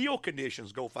ideal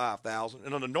conditions, go 5,000,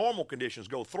 and under normal conditions,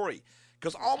 go 3.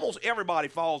 Because almost everybody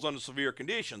falls under severe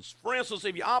conditions. For instance,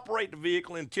 if you operate the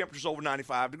vehicle in temperatures over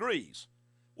 95 degrees,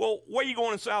 well, where you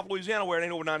going in South Louisiana where it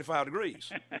ain't over 95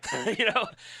 degrees?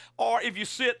 Or if you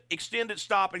sit, extended,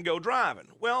 stop, and go driving.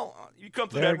 Well, you come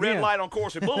through that red light on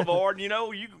Corsi Boulevard, and, you're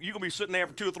going to be sitting there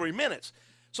for 2 or 3 minutes.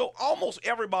 So almost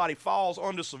everybody falls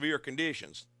under severe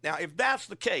conditions. Now, if that's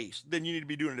the case, then you need to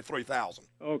be doing it at 3,000.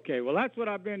 Okay, well, that's what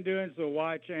I've been doing, so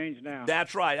why change now?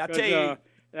 That's right. I tell you.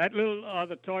 That little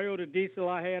the Toyota diesel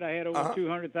I had over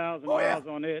 200,000 miles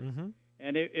on it. Mm-hmm.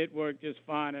 And it worked just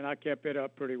fine, and I kept it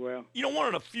up pretty well. One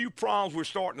of the few problems we're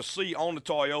starting to see on the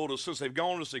Toyota since they've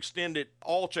gone this extended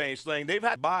oil change thing, they've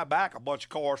had to buy back a bunch of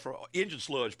cars for engine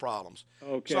sludge problems.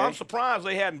 Okay. So I'm surprised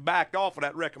they hadn't backed off of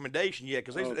that recommendation yet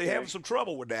because they're having some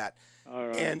trouble with that. All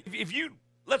right. And if you,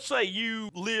 let's say you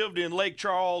lived in Lake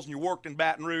Charles and you worked in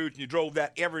Baton Rouge and you drove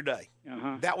that every day.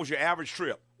 Uh-huh. That was your average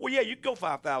trip. Well, yeah, you could go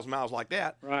 5,000 miles like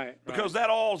that. Right. Because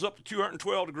that oil is up to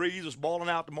 212 degrees. It's boiling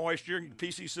out the moisture. Your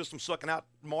PC system sucking out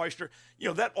the moisture.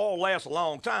 That oil lasts a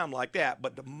long time like that.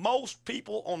 But the most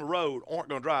people on the road aren't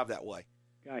going to drive that way.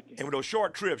 Gotcha. And with those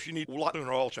short trips, you need a lot of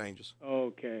oil changes.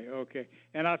 Okay.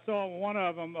 And I saw one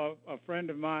of them, a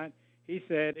friend of mine, he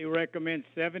said he recommends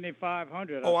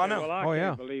 7,500. Oh, I said, know. Well, I Oh, can't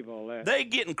yeah. believe all that. They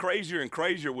getting crazier and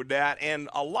crazier with that, and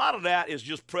a lot of that is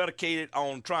just predicated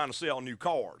on trying to sell new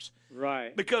cars.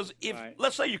 Right. Because if,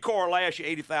 let's say your car lasts you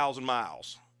 80,000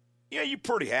 miles, yeah, you're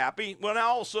pretty happy. Well, now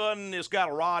all of a sudden it's got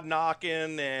a rod knocking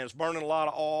and it's burning a lot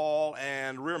of oil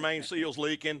and rear main seal's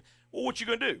leaking. Well, what you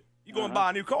going to do? You're going to buy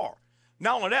a new car.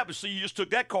 Not only that, but see, you just took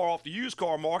that car off the used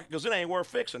car market because it ain't worth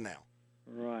fixing now.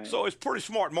 Right. So it's pretty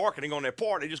smart marketing on their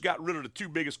part. They just got rid of the two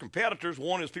biggest competitors.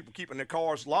 One is people keeping their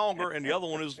cars longer, and the other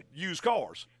one is used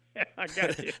cars. I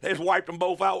got you. They just wiped them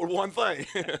both out with one thing.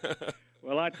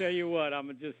 Well, I tell you what, I'm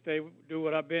going to just do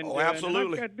what I've been doing.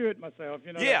 Absolutely. And I got to do it myself.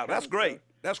 You know. Yeah, that's great.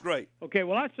 That's great. Okay,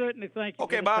 well, I certainly thank you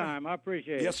for the Bobby. time. I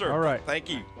appreciate it. Yes, sir. All right. Thank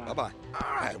you. Bye-bye.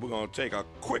 All right, we're going to take a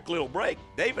quick little break.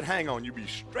 David, hang on. You'll be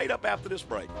straight up after this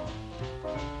break.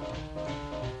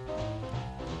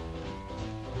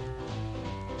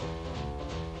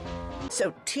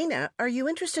 So, Tina, are you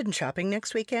interested in shopping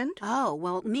next weekend? Oh,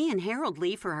 well, me and Harold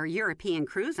leave for our European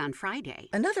cruise on Friday.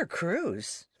 Another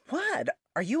cruise? What?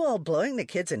 Are you all blowing the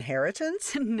kids'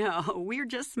 inheritance? No, we're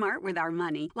just smart with our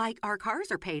money. Like, our cars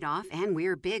are paid off, and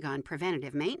we're big on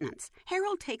preventative maintenance.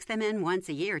 Harold takes them in once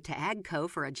a year to AGCO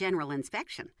for a general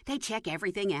inspection. They check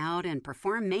everything out and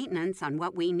perform maintenance on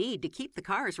what we need to keep the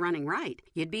cars running right.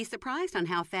 You'd be surprised on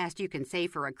how fast you can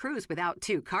save for a cruise without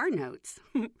 2 car notes.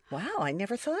 Wow, I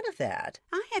never thought of that.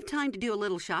 I have time to do a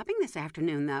little shopping this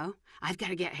afternoon, though. I've got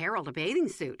to get Harold a bathing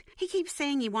suit. He keeps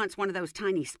saying he wants one of those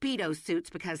tiny Speedo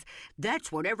suits because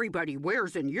that's what everybody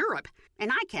wears in Europe,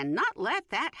 and I cannot let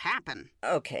that happen.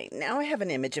 Okay, now I have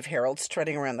an image of Harold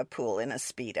strutting around the pool in a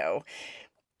Speedo.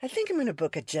 I think I'm going to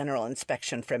book a general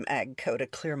inspection from AGCO to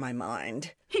clear my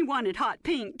mind. He wanted hot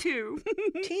pink, too.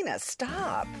 Tina,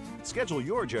 stop. Schedule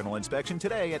your general inspection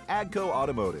today at AGCO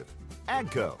Automotive.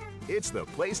 AGCO, it's the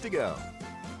place to go.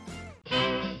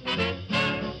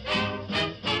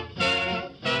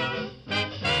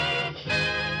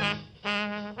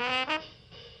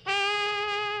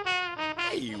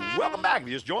 Hey, welcome back. If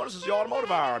you just joined us, this is the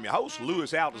Automotive Hour. I'm your host,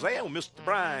 Louis Altazan, with Mr.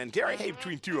 Brian Terry. Hey,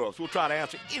 between two of us, we'll try to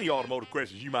answer any automotive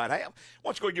questions you might have.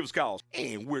 Why don't you go give us calls?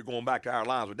 And we're going back to our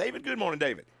lines with David. Good morning,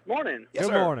 David. Morning. Yes,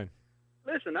 Good sir. morning.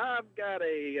 Listen, I've got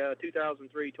a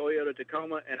 2003 Toyota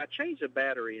Tacoma, and I changed the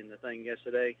battery in the thing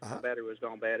yesterday. The battery was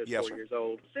gone bad. It's Yes, 4 sir. years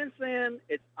old. Since then,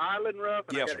 it's idling rough,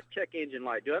 and Yes, I got sir. a check engine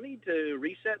light. Do I need to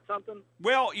reset something?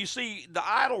 Well, you see, the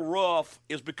idle rough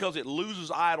is because it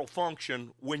loses idle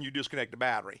function when you disconnect the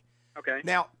battery. Okay.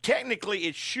 Now, technically,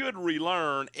 it should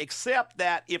relearn, except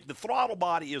that if the throttle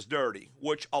body is dirty,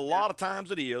 which a lot of times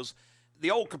it is,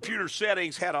 the old computer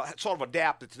settings had sort of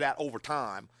adapted to that over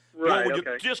time. Right, When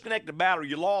okay. you disconnect the battery,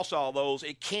 you lost all those,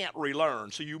 it can't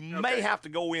relearn. So you may have to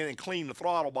go in and clean the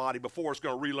throttle body before it's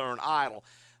going to relearn idle.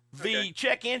 The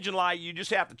check engine light, you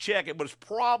just have to check it, but it's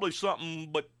probably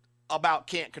something about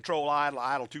can't control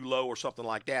idle too low or something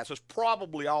like that. So it's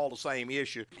probably all the same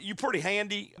issue. You pretty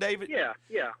handy, David?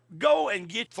 Yeah. Go and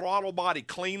get throttle body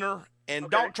cleaner, and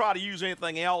don't try to use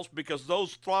anything else because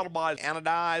those throttle bodies are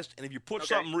anodized, and if you put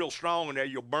something real strong in there,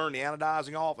 you'll burn the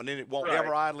anodizing off, and then it won't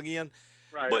ever idle again.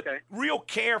 Right, But real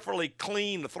carefully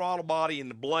clean the throttle body and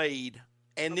the blade,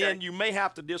 and then you may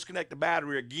have to disconnect the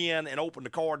battery again and open the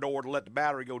car door to let the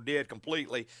battery go dead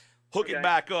completely. Hook it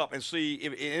back up and see,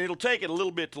 and it'll take it a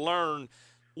little bit to learn.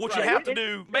 What you have to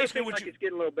do, basically, it's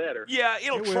getting a little better. Yeah,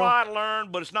 it'll try to learn,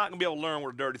 but it's not going to be able to learn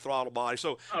with a dirty throttle body.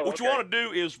 So what you want to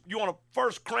do is you want to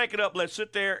first crank it up, let it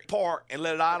sit there, park, and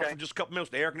let it idle for just a couple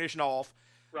minutes, the air conditioner off.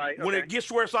 Right. When it gets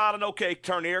to where it's idling okay,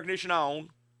 turn the air conditioner on.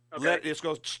 Okay. It's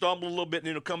going to stumble a little bit, and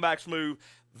then it'll come back smooth.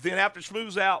 Then after it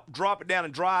smooths out, drop it down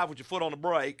and drive with your foot on the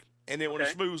brake. And then when it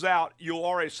smooths out, you'll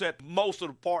already set most of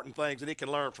the part and things, and it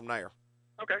can learn from there.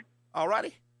 Okay. All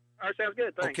righty? All right, sounds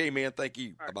good. Thanks. Okay, man. Thank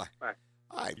you. All right, Bye-bye. bye.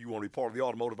 All right, if you want to be part of the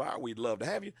Automotive Hour, we'd love to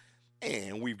have you.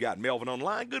 And we've got Melvin on the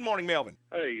line. Good morning, Melvin.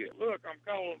 Hey, look, I'm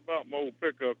calling about my old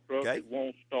pickup truck. Okay. It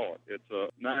won't start. It's a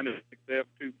 96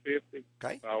 F250.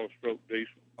 Okay. Power stroke diesel.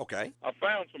 Okay. I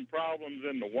found some problems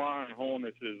in the wiring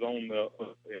harnesses on the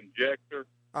injector.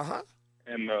 Uh-huh.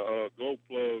 And the glow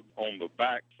plug on the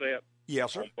back set.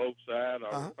 Yes, sir. On both sides.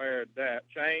 I repaired that.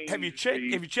 Have you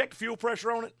checked the fuel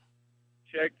pressure on it?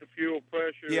 Checked the fuel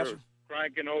pressure. Yes, sir.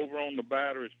 Cranking over on the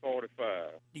battery is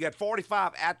 45. You got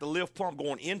 45 at the lift pump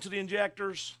going into the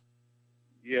injectors?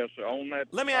 Yes, sir. On that.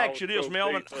 Let me ask you this,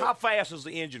 Melvin. How fast is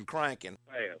the engine cranking?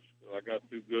 Fast. I got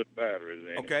 2 good batteries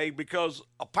in it. Okay, because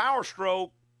a power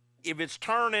stroke, if it's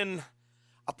turning,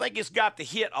 I think it's got to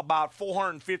hit about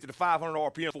 450 to 500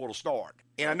 RPM before it'll start.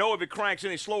 And I know if it cranks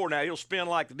any slower now, it'll spin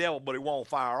like the devil, but it won't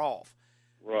fire off.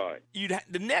 Right.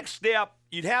 The next step,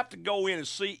 you'd have to go in and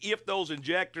see if those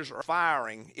injectors are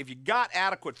firing, if you got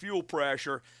adequate fuel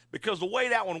pressure, because the way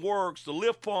that one works, the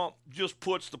lift pump just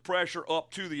puts the pressure up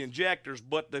to the injectors,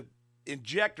 but the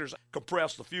injectors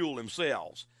compress the fuel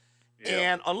themselves.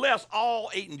 Yeah. And unless all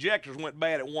 8 injectors went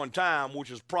bad at one time, which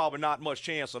is probably not much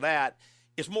chance of that,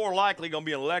 it's more likely going to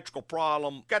be an electrical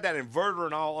problem. Got that inverter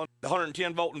and all, the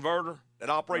 110-volt inverter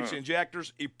that operates the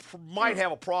injectors, it might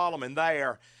have a problem in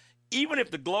there. Even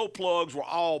if the glow plugs were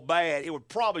all bad, it would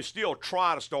probably still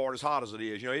try to start as hot as it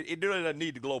is. It really doesn't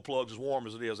need the glow plugs as warm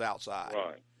as it is outside.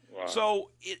 Right.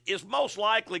 So it's most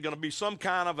likely going to be some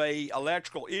kind of a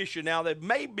electrical issue. Now, there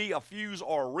may be a fuse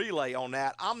or a relay on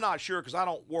that. I'm not sure because I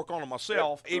don't work on it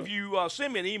myself. If you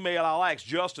send me an email, I'll ask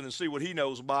Justin and see what he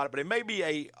knows about it. But it may be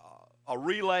a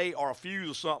relay or a fuse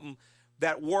or something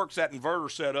that works that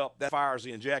inverter setup that fires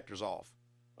the injectors off.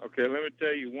 Okay, let me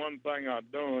tell you one thing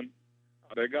I've done.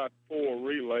 They got 4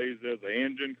 relays. There's an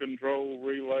engine control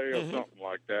relay or something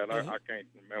like that. I can't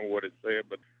remember what it said,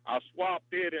 but I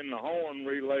swapped it and the horn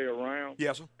relay around.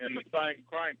 Yes, sir. And the thing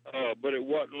cranked, but it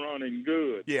wasn't running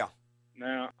good. Yeah.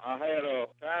 Now, I had a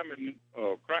timing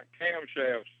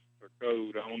camshaft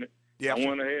code on it. Yeah. I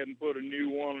went ahead and put a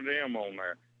new one of them on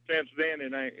there. Since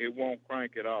then, it won't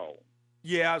crank at all.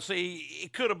 Yeah, see,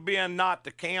 it could have been not the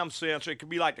cam sensor. It could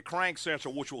be like the crank sensor,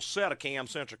 which will set a cam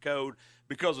sensor code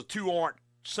because the two aren't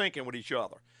syncing with each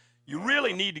other. You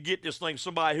really need to get this thing to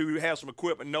somebody who has some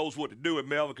equipment and knows what to do it,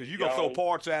 Melvin, because you're going to throw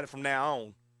parts at it from now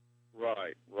on.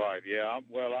 Right. Yeah,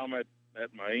 I'm at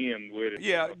my end with it.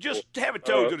 Yeah, just have it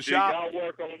towed to the shop. Do y'all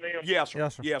work on them? Yes,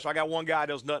 sir. Yes, I got one guy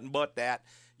that does nothing but that.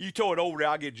 You tow it over there,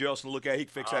 I'll get Justin to look at it. He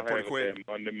can fix that pretty quick.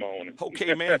 Monday morning.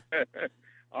 Okay, man.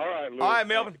 All right, Louis. All right,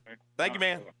 Melvin. Thank you,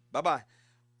 man. Bye-bye.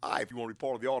 All right, if you want to be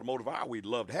part of the Automotive Hour, we'd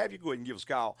love to have you. Go ahead and give us a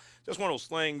call. Just one of those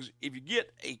things, if you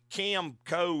get a cam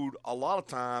code, a lot of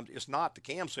times it's not the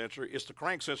cam sensor, it's the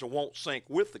crank sensor won't sync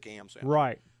with the cam sensor.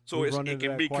 Right. So it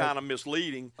can be kind of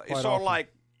misleading. It's sort of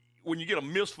like when you get a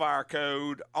misfire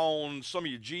code on some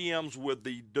of your GMs with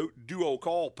the duo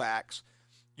coil packs,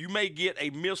 you may get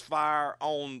a misfire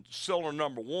on cylinder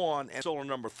number 1 and cylinder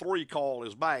number 3 coil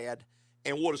is bad.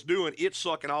 And what it's doing, it's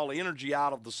sucking all the energy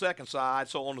out of the second side.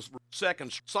 So on the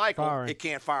second cycle, it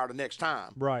can't fire the next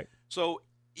time. Right. So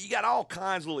you got all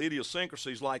kinds of little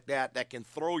idiosyncrasies like that can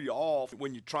throw you off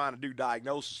when you're trying to do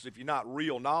diagnosis if you're not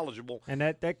real knowledgeable. And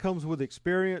that comes with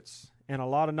experience and a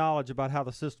lot of knowledge about how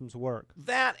the systems work.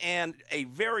 That and a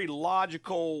very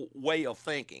logical way of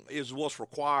thinking is what's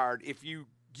required. If you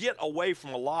get away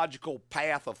from a logical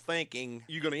path of thinking,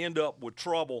 you're going to end up with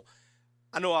trouble.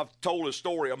 I know I've told this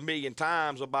story a million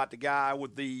times about the guy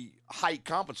with the height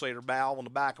compensator valve on the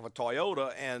back of a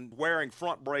Toyota and wearing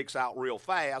front brakes out real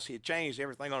fast. He had changed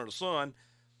everything under the sun.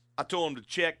 I told him to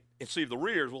check and see if the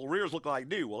rears. Well, the rears look like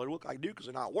new. Well, they look like new because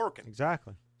they're not working.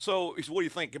 Exactly. So he said, what do you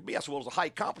think it could be? I said, well, there's a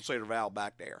height compensator valve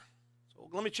back there. So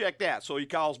let me check that. So he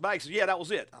calls back. He says, yeah, that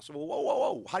was it. I said, well,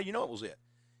 whoa. How do you know it was it?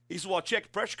 He said, well, I checked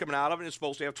the pressure coming out of it. It's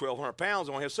supposed to have 1,200 pounds.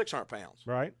 It only has 600 pounds.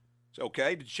 Right. So,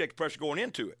 okay, did you check the pressure going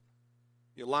into it?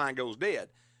 Your line goes dead.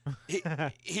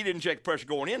 He didn't check the pressure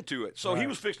going into it. So he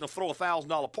was fixing to throw a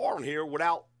 $1,000 part in here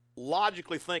without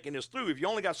logically thinking this through. If you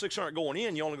only got 600 going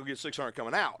in, you only going to get 600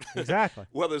 coming out. Exactly.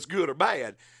 Whether it's good or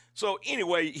bad. So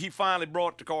anyway, he finally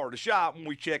brought the car to the shop. When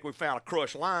we checked, we found a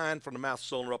crushed line from the master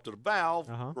cylinder up to the valve,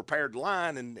 repaired the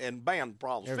line, and bam, the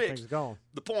problem's fixed. Gone.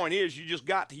 The point is you just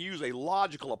got to use a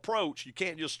logical approach. You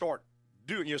can't just start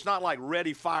doing it. It's not like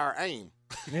ready, fire, aim.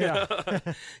 Yeah.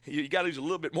 You got to use a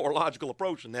little bit more logical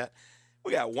approach than that.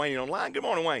 We got Wayne online. Good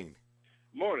morning, Wayne.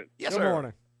 Morning. Yes, Good sir.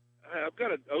 morning. I've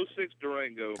got an 06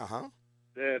 Durango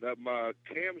that my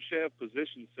camshaft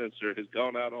position sensor has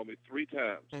gone out on me 3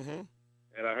 times. Mm-hmm.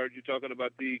 And I heard you talking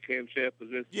about the camshaft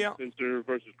position sensor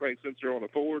versus crank sensor on a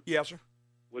Ford. Yes, sir.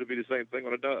 Would it be the same thing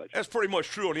on a Dodge? That's pretty much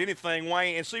true on anything,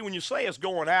 Wayne. And see, when you say it's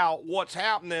going out, what's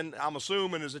happening, I'm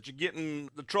assuming, is that you're getting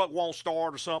the truck won't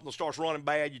start or something, it starts running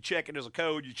bad. You check it as a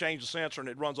code, you change the sensor, and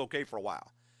it runs okay for a while.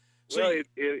 Well,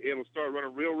 it'll start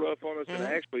running real rough on us and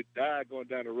actually die going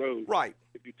down the road. Right.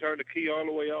 If you turn the key all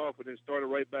the way off and then start it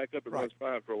right back up, it runs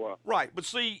fine for a while. Right. But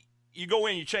see, you go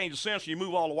in, you change the sensor, you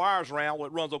move all the wires around, well,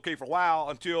 it runs okay for a while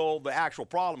until the actual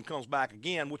problem comes back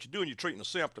again. What you're doing, you're treating the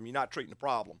symptom, you're not treating the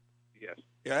problem. Yes.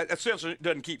 Yeah, that sensor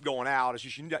doesn't keep going out. It's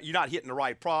just you're not hitting the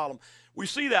right problem. We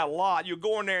see that a lot. You'll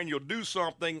go in there and you'll do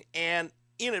something, and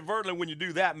inadvertently when you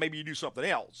do that, maybe you do something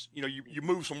else. You know, you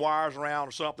move some wires around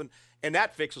or something, and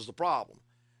that fixes the problem.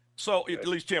 So at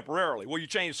least temporarily. Well, you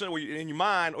change the sensor in your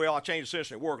mind, well, I changed the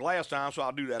sensor and it worked last time, so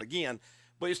I'll do that again.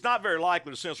 But it's not very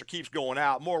likely the sensor keeps going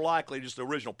out. More likely just the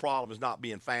original problem is not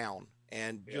being found.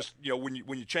 And just, when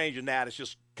you're changing that, it's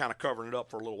just kind of covering it up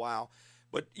for a little while.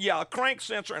 But, yeah, a crank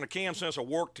sensor and a cam sensor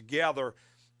work together.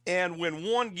 And when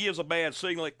one gives a bad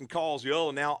signal, it can cause the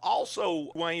other. Now, also,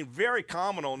 Wayne, very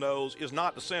common on those is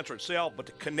not the sensor itself, but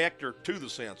the connector to the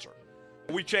sensor.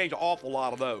 We change an awful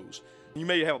lot of those. You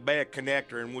may have a bad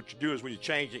connector, and what you do is when you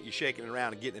change it, you're shaking it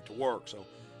around and getting it to work. So,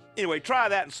 anyway, try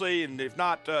that and see. And if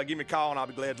not, give me a call, and I'll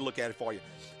be glad to look at it for you.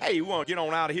 Hey, we want to get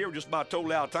on out of here. We're just about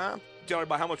totally out of time. Tell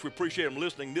everybody how much we appreciate them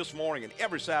listening this morning and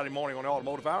every Saturday morning on the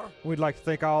Automotive Hour. We'd like to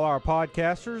thank all our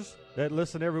podcasters that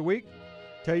listen every week.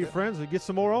 Tell your friends and get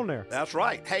some more on there. That's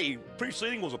right. Hey,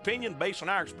 preceding was opinion based on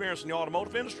our experience in the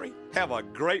automotive industry. Have a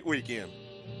great weekend.